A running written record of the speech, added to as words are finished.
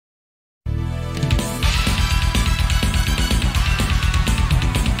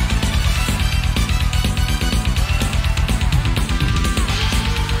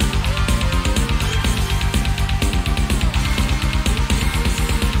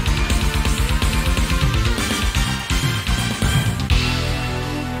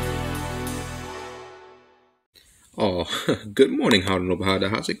Oh, good morning, Harunobo.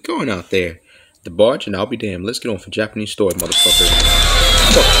 How's it going out there? The barge, and I'll be damned. Let's get on for Japanese story, motherfucker.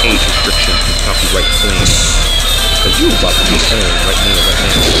 Fuck age restriction and copyright claim. Cause you about to get on right now.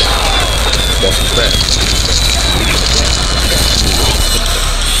 Boston Crab.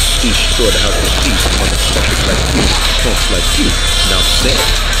 Destroy the house with peace, motherfuckers like you, punks like you. Now I'm saying,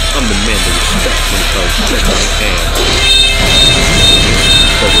 I'm the man that respect when it comes to my hand.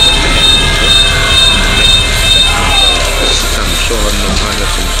 Time to show her no honor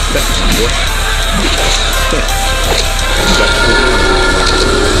and respect, my boy.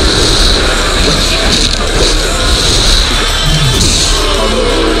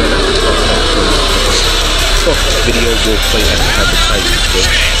 Video will play as advertising,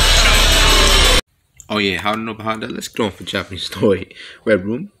 bitch. Oh yeah, Harunobo, let's go on for Japanese story. Red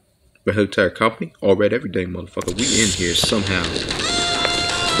room, red entire company, all red every day, motherfucker. We in here somehow.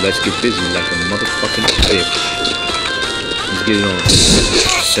 So let's get busy like a motherfucking bitch. Let's get it on.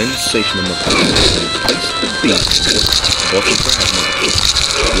 Sensational motherfucker. Place the beat. Boston Crab, motherfucker.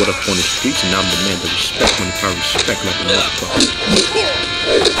 What up on the streets, and I'm the man that respect when I respect like a motherfucker.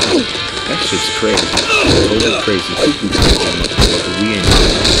 That shit's crazy. Totally crazy. Cuckoo crazy, motherfucker. We in here.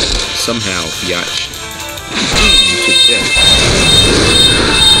 Somehow, biatch. To death.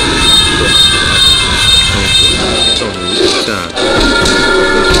 It's over this time.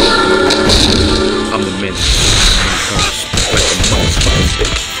 I'm the man that like a motherfucking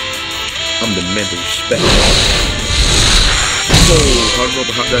bitch. I'm the man that respect. So,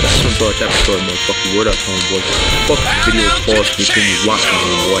 Harunobo, that's some sort of chapter story, motherfucker. Word up, homeboy. Fuck the video pause, continue watching,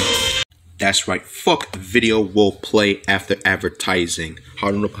 homeboy. That's right, fuck video will play after advertising.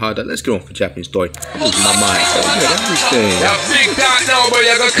 Harunobo, let's get on for Japanese story. I'm losing my mind. Oh, yeah, everything. That big dot now, boy,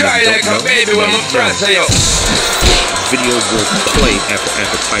 you're gonna cry like a baby when my friends say yo. Video will play after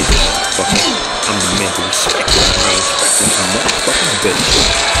advertising, motherfucker. I'm the man to respect when I respect like a motherfucking bitch.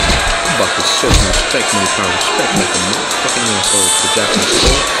 I'm about to show some respect when I respect like a motherfucking asshole for Japanese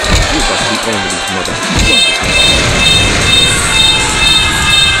story. You about to be on with these motherfuckers.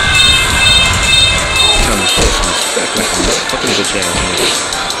 Time to show some respect like a motherfucking bitch ass niggas.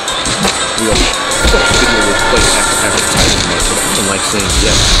 We are fuck video will play after advertising, motherfucker. I don't like saying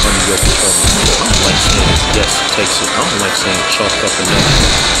yes under your control. I don't like saying yes takes it. I don't like saying chalk up and down.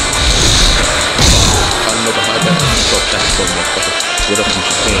 I don't know how that's so tactical, motherfucker. What up in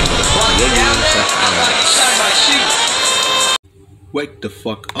Japan, motherfucker? Wake the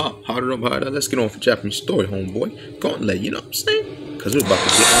fuck up. Harunobo, let's get on for Japanese story, homeboy. Gauntlet, you know what I'm saying? Cause we're about to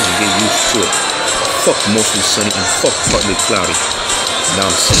get on and get used to it. Fuck mostly sunny and fuck partly cloudy. Now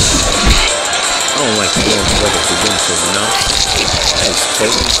I'm saying. I don't like warm weather for winter, you know? It's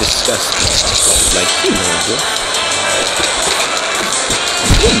totally disgusting. Like you, homeboy.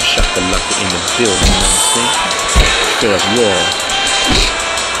 Boom shakalaka in the building, you know what I'm saying? Straight up raw.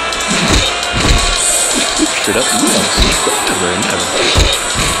 Straight up, you know what I'm saying? Forever and ever.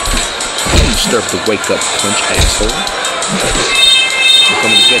 Don't disturb the wake up punch, asshole. I'm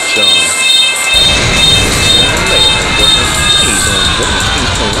coming to get y'all. Later, homeboy. He's on board.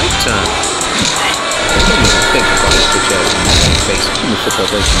 He's on right time. Don't even think about this bitch ass in my face. Give me football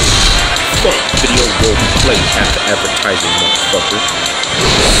racing. Fuck video will play after advertising, motherfucker.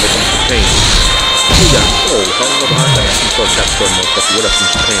 Looking for pain. We got Harunobo, that's some sort of chapter story, motherfucker. What up in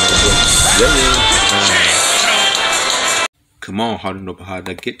Japan, homeboy? Yeah. Come on,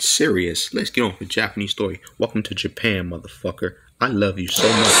 Harunobo, get serious. Let's get on with Japanese story. Welcome to Japan, motherfucker. I love you so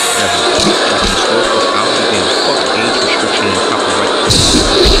much. Ever. Japanese story for hours again. Fuck age restriction and copyright. You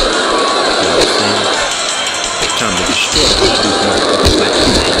know what I'm saying? Time to destroy these motherfuckers like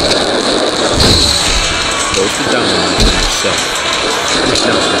you. Close the down on yourself. Push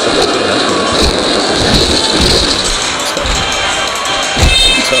down some stuff like that. That's what I'm saying.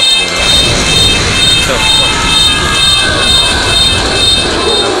 Tough, man. Tough fucking.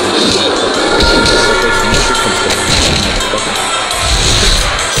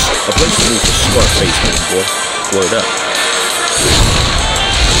 A place to move to Scarface, man, boy. Word up.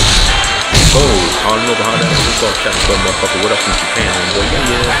 Oh, Harunobo, that's some sort of chapter, motherfucker. What up in Japan, boy?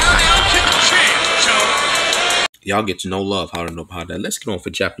 Yeah. Y'all get to know love, Harunobo. Let's get on for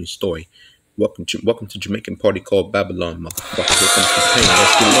Japanese story. Welcome to Jamaican party called Babylon, motherfucker. Here comes Japan.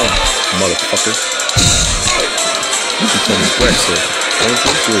 Let's get it on, motherfucker. You become aggressive. Don't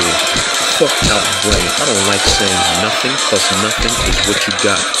you agree? Fuck out brain. I don't like saying nothing plus nothing is what you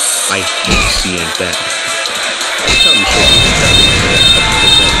got. I hate seeing that. Tell me shit.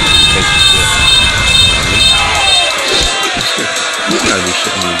 You gotta be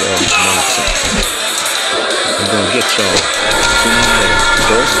shitting me with all this nonsense. I'm gonna get y'all.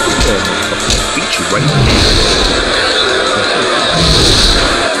 Boss to the door, motherfucker. Beat you right now.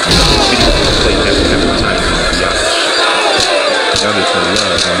 Play every time, y'all. Y'all get some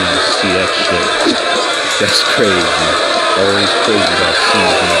love when you see that shit. That's crazy. Always crazy about seeing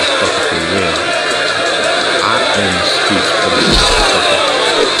these motherfuckers for real. I own the streets for this motherfucker.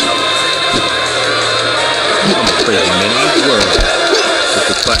 I'm a crazy man in the world. With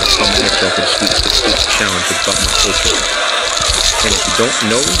the platform at y'all for the street challenge about my culture. And if you don't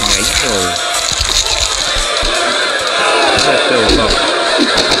know, now you know. How that feel about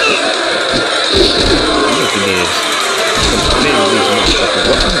look at this. I'm in these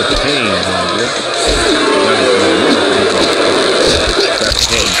motherfuckers. Welcome to pain, homie. Y'all just don't know these motherfuckers. Grab the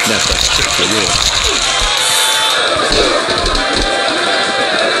head and snap that shit for real.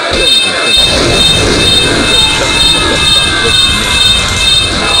 I don't even think shut the fuck up, stop looking at me.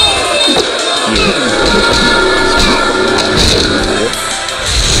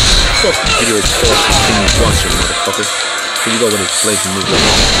 Fuck the video course, continue watching, motherfucker. Here you go with this blazing move right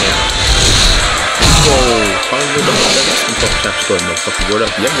now. Whoa, Harunobo, that's some fucking chapter story, motherfucker. Word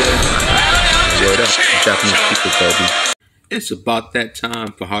up, yeah. Word up, Japanese people, baby. It's about that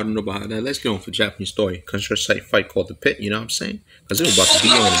time for Harunobo. Let's go on for Japanese story. Construct fight called The Pit, you know what I'm saying? Because it was about to be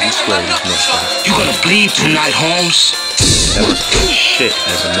on these stories, motherfuckers. You gonna bleed tonight, Holmes? That was good shit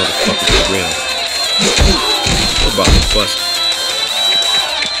as a motherfucker for real. We're about to bust.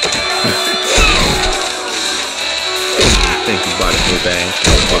 Think about it, little bag.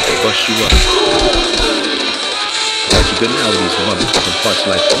 I'm about to bust you up. Got you good now with these motherfucking parts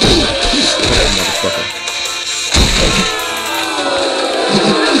like that motherfucker.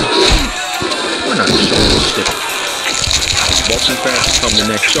 We're not showing this shit. Walking fast come the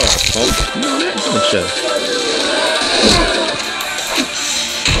next yard, punk. You know that, don't you?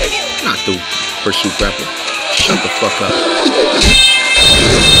 Not the pursuit rapper. Shut the fuck up.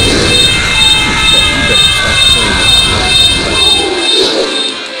 You better stop playing this.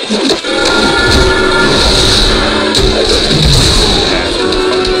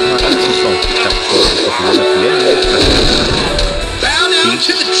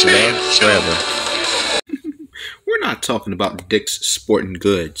 Forever. We're not talking about Dick's Sporting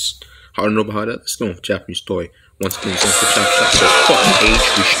Goods. Harunobo, let's go with Japanese story. Once again, it's on for Chop Shop. So fuck age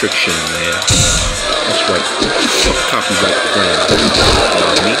restriction, man. That's right. Fuck copyright claim.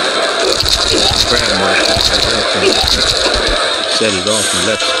 Me. Grab my set it off and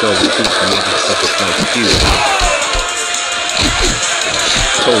let's go with two motherfuckers like you.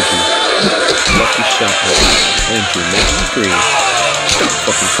 Told you. Lucky shot. Andrew, make me free. Stop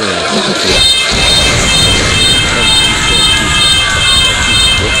fucking playing.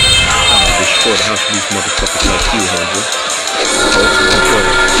 Destroy the house of these motherfuckers like you, homie.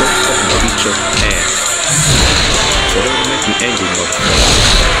 Don't fucking beat your ass. So don't make me angry, motherfucker.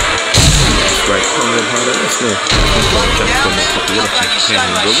 That's right, Harada, let's go.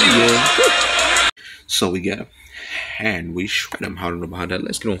 So we got him. And we shred him, Harunobo.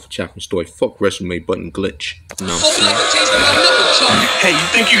 Let's get on for Japanese story. Fuck resume button glitch. You know what I'm saying? Hey, you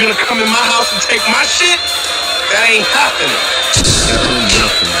think you're gonna come in my house and take my shit? That ain't happening. That's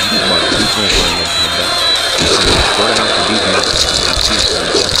nothing, man. You about to be home right now. Go out to these motherfuckers.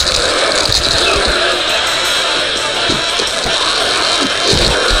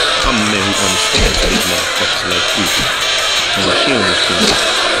 I'm a man who understands these motherfuckers like you. And what she understands.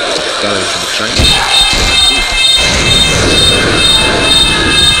 Got her to the Chinese.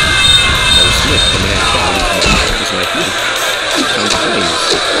 Smith coming at y'all, these motherfuckers like you. Come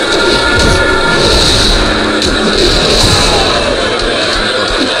please.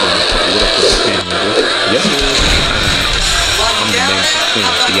 Yeah. I'm the man for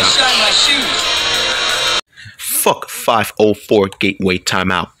fuck 504 Gateway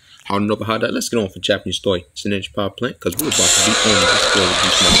timeout. Harunobo, let's get on for Japanese story. It's an energy power plant because we're about to be on this story with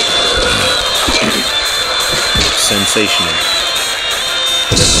these motherfuckers. Sensational.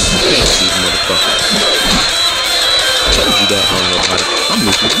 These motherfuckers. I told you that, Harunobo. I'm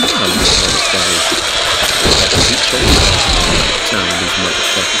losing my mind with these motherfuckers. I can beat your time with these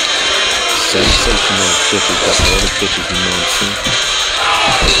motherfuckers. Sensational bitches, got all the bitches, you know what I'm saying?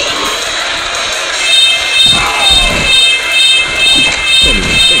 Don't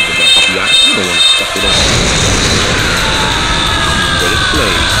even think about it, you don't want to fuck it up. Let it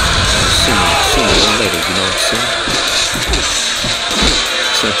play. Sooner or later, you know what I'm saying?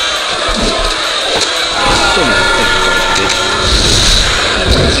 So, don't even think about it, bitch.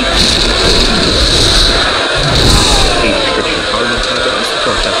 Age restriction, Harunobo, let's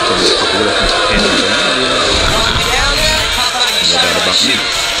talk that from the fucking little from Japan. No doubt about me.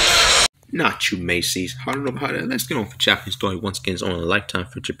 Not you, Macy's. Harunobo Harada. Let's get on for Japanese story once again. It's only a lifetime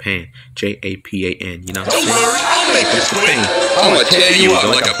for Japan. Japan. You know what I'm saying? I'll make this quick. I'm gonna tear you up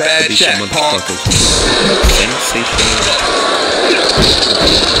like a bad shot, punk. Sensational.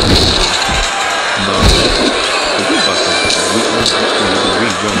 No. We about to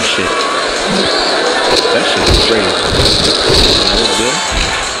rerun shit. That shit is crazy. Good.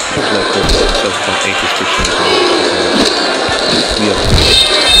 Like yourself about 8 restrictions. We up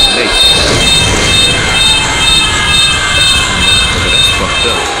late. That's fucked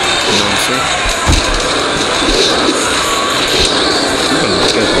up. You know what I'm saying? We're gonna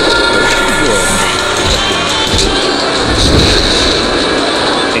schedule it. You all know.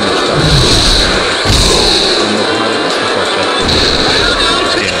 Ain't no stopping.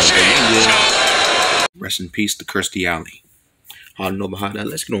 Rest in peace, the Kirstie Alley. Harunobo Harada.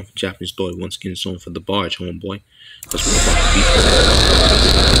 Let's get on for Japanese story once again. It's on for the barge, homeboy. Because we're about to beat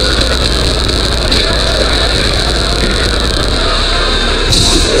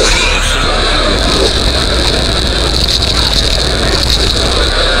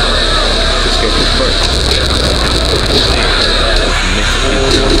let's get this first.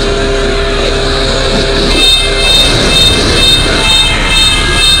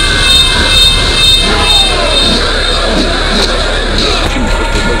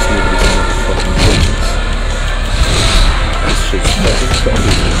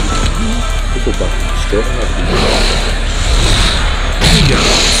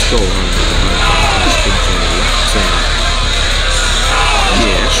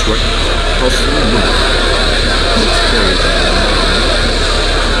 Yeah, that's right.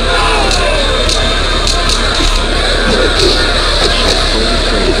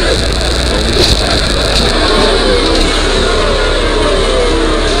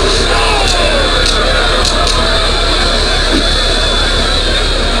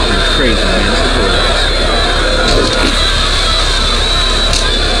 Crazy, man.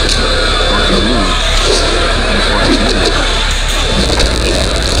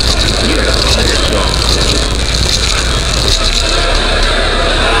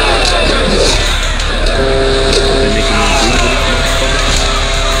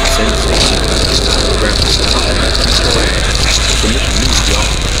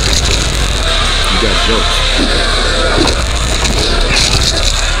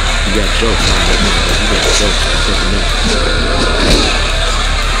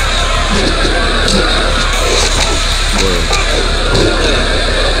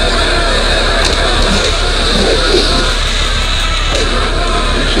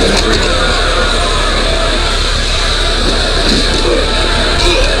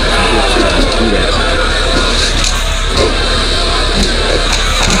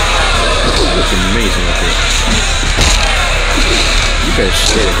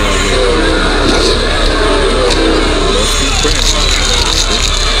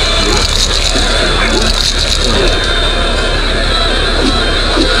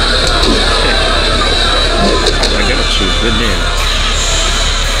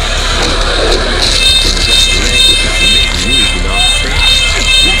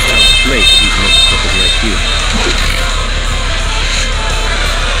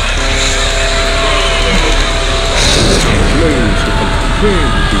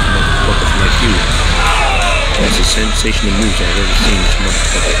 Sensational moves I've ever seen this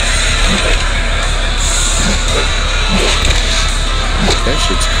motherfucker. That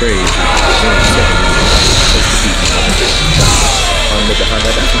shit's crazy.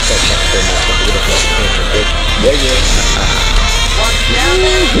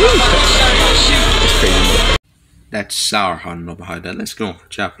 That's crazy. That's sour, Harunobo Harada. Let's go on for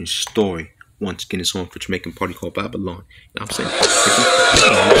Japanese story. Once again, it's on for Jamaican party called Babylon. You know what I'm saying?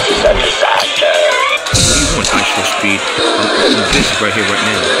 You want ISO speed? This is right here, right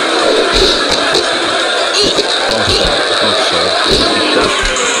now. Also,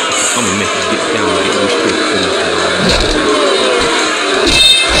 I'm gonna make you get down and get this straight for this.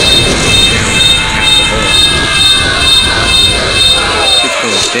 It's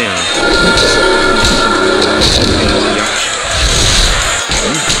going down.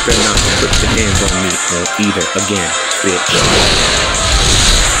 You better not put your hands on me or either again, bitch.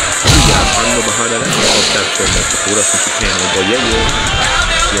 Harunobo Harada, that's all capture that. What up from Japan, but yeah.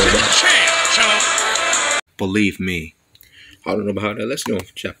 Believe me. Harunobo Harada, let's go on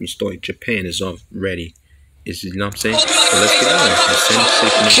for Japanese story. Japan is all ready. You know what I'm saying? So let's get on.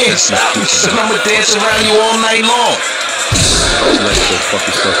 Can't stop me, son. I'ma dance around you all night long. Let's go fuck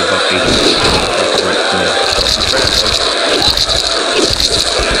yourself about 8 right now.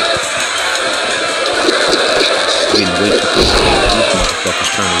 Been way too close to these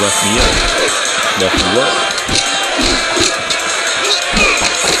motherfuckers trying to rough me up. Rough you up.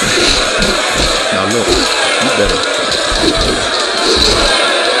 Now look, you better.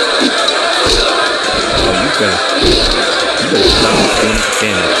 Oh, you better stop doing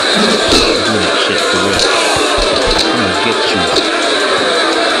damage. Doing that shit for real. I'm gonna get you.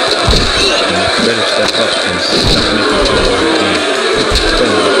 And you better step up and stop making fun of my game. Don't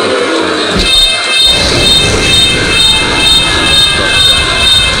even think that time.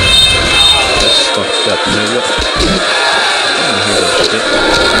 That's fucked up. You know what? I don't hear that shit.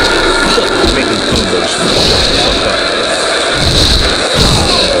 Look, making combos. Fucked up.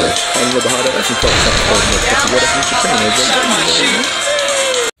 I don't know about that. I can talk about what up in Japan.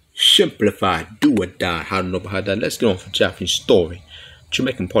 Simplified, do or die. I don't know about that. Let's get on for Japanese story.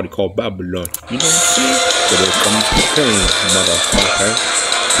 Jamaican party called Babylon. You know what I'm saying? So there comes the pain, motherfucker.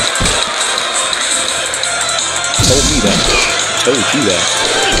 Told me that. Told you that.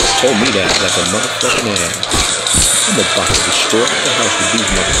 Told me that like a motherfucking ass. I'm about to destroy the house with these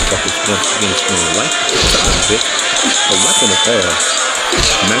motherfuckers once again. It's gonna like a bit. A weapon of all.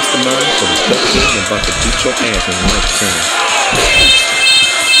 Mastermind for the Duck King. I'm about to beat your ass in the next time.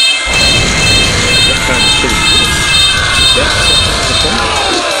 What kind of shit is this? Is that something?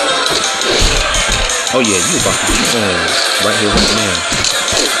 Oh yeah, you about to be on right here, right now.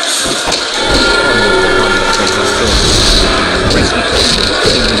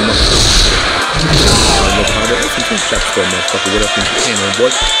 What up in Japan, my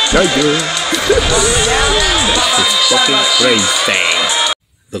boy? That's fucking crazy.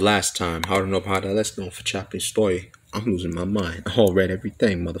 The last time, Harunobo, let's go for Japanese story. I'm losing my mind. I all read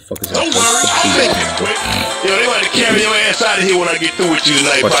everything, motherfuckers. Don't worry, I'll make that quick. Yo, they want to carry your ass out of here when I get through with you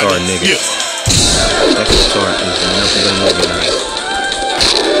tonight. What's our nigga? That guitar is never been organized.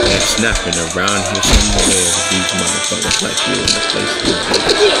 And snapping around here somewhere with these motherfuckers like you in the place.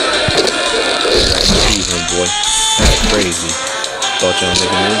 Even boy, that's crazy. Thought y'all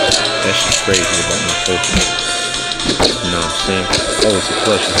nigga knew? That shit's crazy about my culture. You know what I'm saying? Always a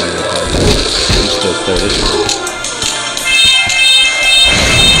pleasure to you about it. You still clear this one.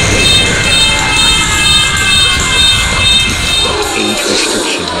 Age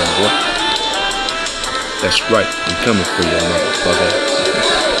restriction, homeboy. That's right, I'm coming for you, motherfucker.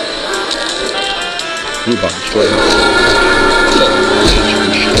 You about to destroy me. Age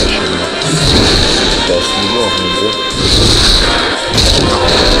restriction, motherfucker. Boss me more, homeboy.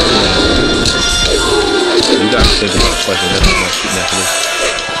 You gotta think about fucking nothing about shooting after this.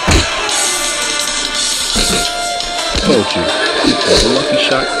 Told you, a lucky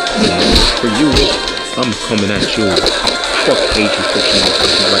shot. For you, I'm coming at you. Fuck age restriction,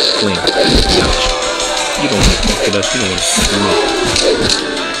 motherfucker, right clean. Gotcha. You don't want to fuck with us, you don't want to fuck with me.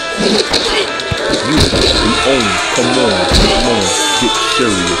 You about to be on. Come on. Get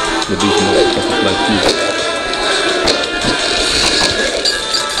serious with these motherfuckers like you.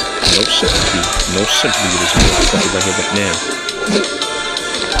 No sympathy with this motherfucker right here, right now.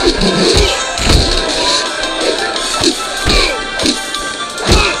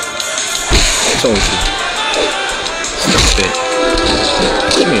 I told you. Stop it.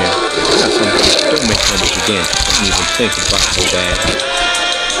 Come here. I got something. Don't make comments again. Don't even think about it so bad.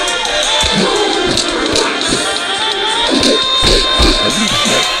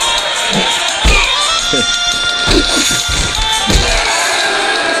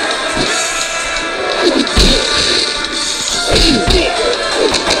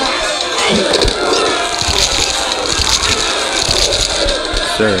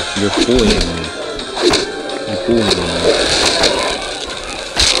 Sir, you're fooling me. You're fooling me.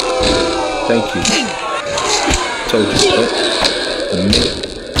 Thank you. Told you, don't admit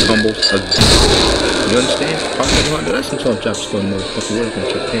tumbles again. You understand? Harunobo, that's some talk job story, motherfucker. What up in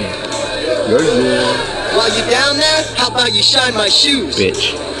Japan? While you're down there, how about you shine my shoes?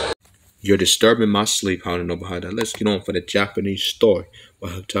 Bitch. You're disturbing my sleep, Harunobo. Let's get on for the Japanese story by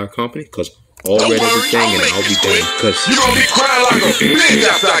Hotel Company, cause all read everything and I'll be done. Cause you gonna be crying like a bitch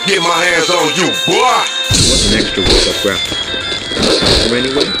after I get my hands on you, boy. What's an extra wake up graphic?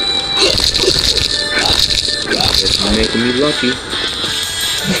 Anyway, guess you're making me lucky.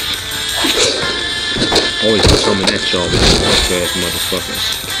 Always coming at y'all with these fuck-ass motherfuckers.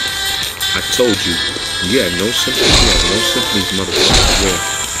 I told you, you have no sympathy. You have no sympathy, motherfuckers. Yeah.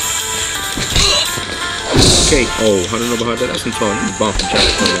 Okay, Harunobo, that's some talk. You bomb from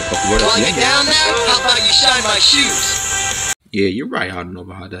Japan, motherfucker. While you're down there, how about you shine my shoes? Yeah, you're right,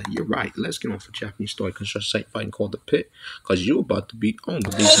 Harunobo. You're right. Let's get on for Japanese story construction site fighting called the Pit, cause you about to be on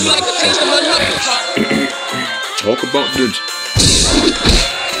with these motherfuckers. Talk about this.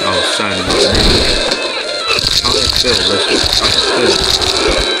 Outside of the how that feel? Let's just how it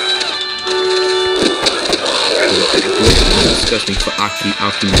feel. disgusting for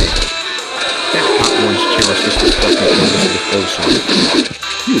Akime. That hot orange challenge is disgusting for Elizabeth Olsen.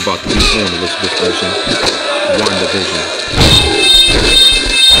 You about to be on Elizabeth Olsen. WandaVision.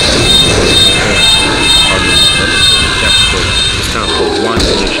 It's time for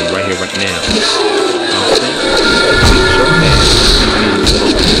WandaVision right here, right now.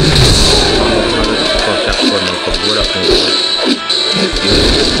 What up,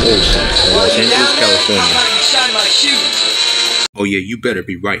 Olsen, Los Angeles, California. Oh yeah, you better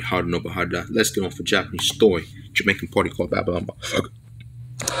be right, Harunobo Harada. Let's get on for Japanese story. Jamaican party called Babylon.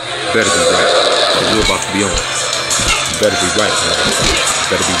 Better be right. We're about to be on. You better be right,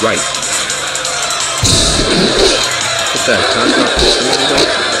 better be right. What's that? Contract for today?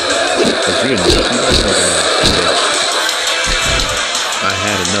 Because you know nothing about I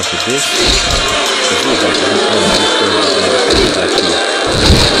had enough of this. Because we're about to be on this story.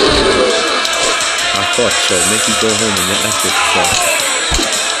 I thought so. Make you go home and then that's what you thought.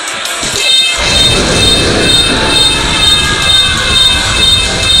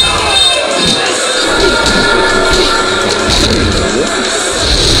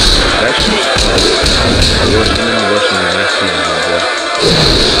 That's just worse than that too, my boy.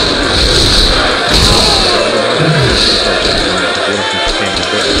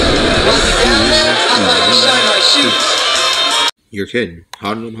 You're kidding.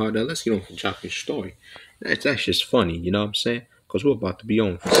 Harunobo Harada, let's get on for Japanese story. That's just funny, you know what I'm saying? Because we're about to be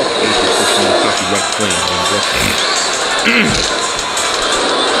on. Fuck copyright claim, man.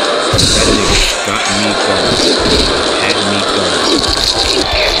 That nigga got me going. Had me going.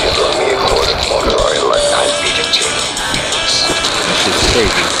 That shit's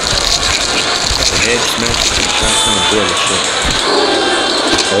crazy. The head smash and shotgun boiler shit.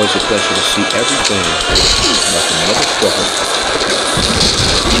 Always a pleasure to see everything. Like a motherfucker.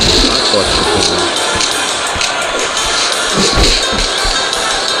 I thought you could.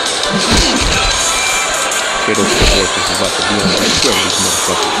 Kiddo support is about to be on the square with these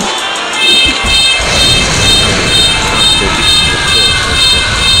motherfuckers.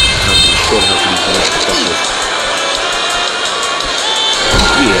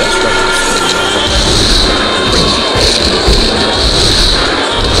 Yeah, that's right.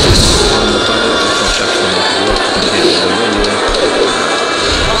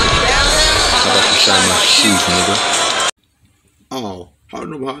 How about you shine my shoes, nigga? Oh,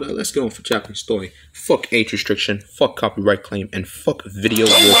 Harunobo Harada, let's go on for Japanese story. Fuck age restriction, fuck copyright claim, and fuck video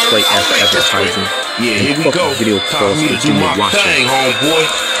roleplay after advertising. Yeah, here we go. Video calls me to do my thing, homeboy.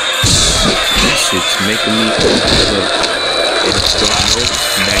 This shit's making me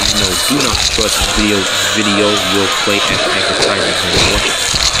now you know, do not trust video roleplay after advertising, homeboy.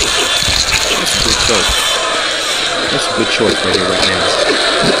 That's a good choice. That's a good choice right here, right now.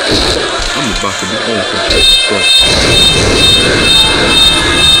 I'm about to be on for Japanese story.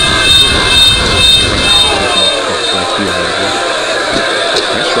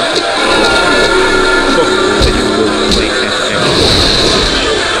 That's right. Fuck video roleplay after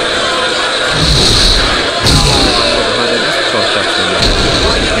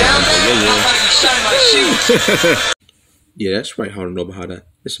Yeah, that's right, Harunobo Harada.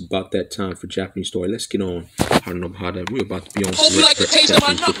 It's about that time for Japanese story. Let's get on, Harunobo Harada. We're about to be on some Japanese.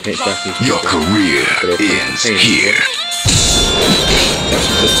 Your career ends here. That's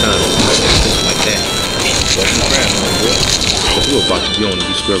a good time. Like that. We're about to be on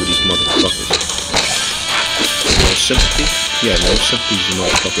these square with these motherfuckers. No sympathy? Yeah, no sympathy, you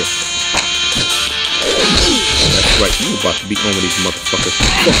motherfucker. That's right, you about to be on with these motherfuckers.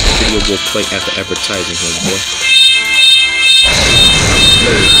 Fuck the video will play after advertising, homeboy.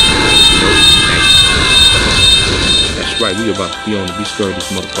 That's right, we about to be on these square with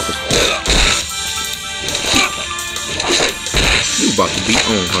these motherfuckers. You about to be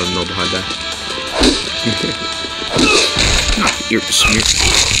on, Harunobo Harada. Not the ear to smear.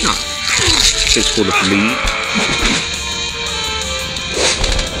 Not fistful of lead.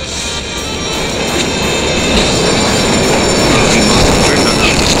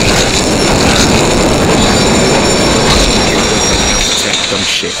 Dumb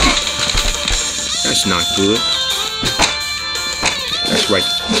shit. That's not good. That's right.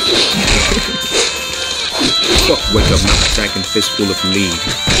 Fuck, wake up, not attacking fistful of lead.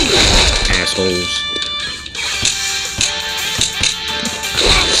 Assholes.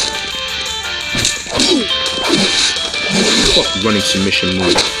 Fuck running submission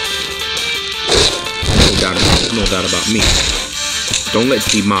move. No doubt about me. Don't let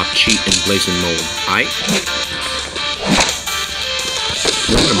D-Mob cheat in blazing mode, aight?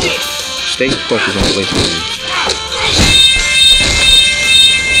 Remember, stay focused on blazing mode.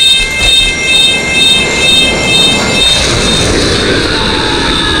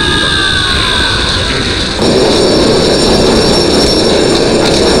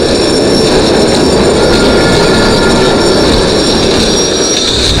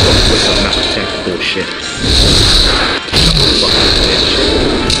 shit. Fucking bitch.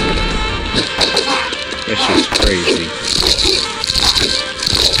 That shit's crazy.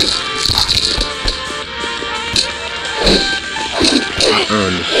 I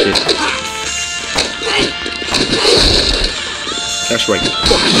earned this shit. That's right.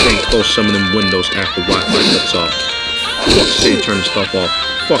 Fuck saying close some of them windows after Wi-Fi cuts off. Fuck saying turn the stuff off.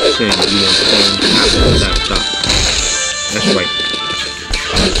 Fuck saying you want phone after the laptop. That's right.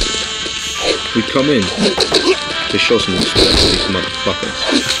 We come in to show some respect to these motherfuckers.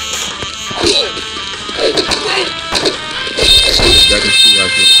 That is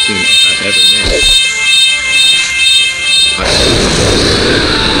who I've ever met.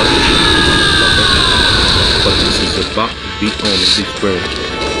 But this is about to be on this bridge.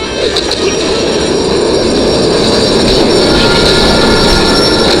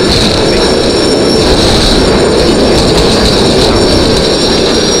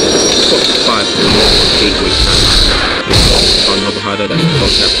 Harada, that's the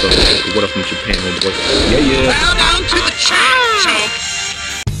top episode. What up from Japan, homeboy? Yeah.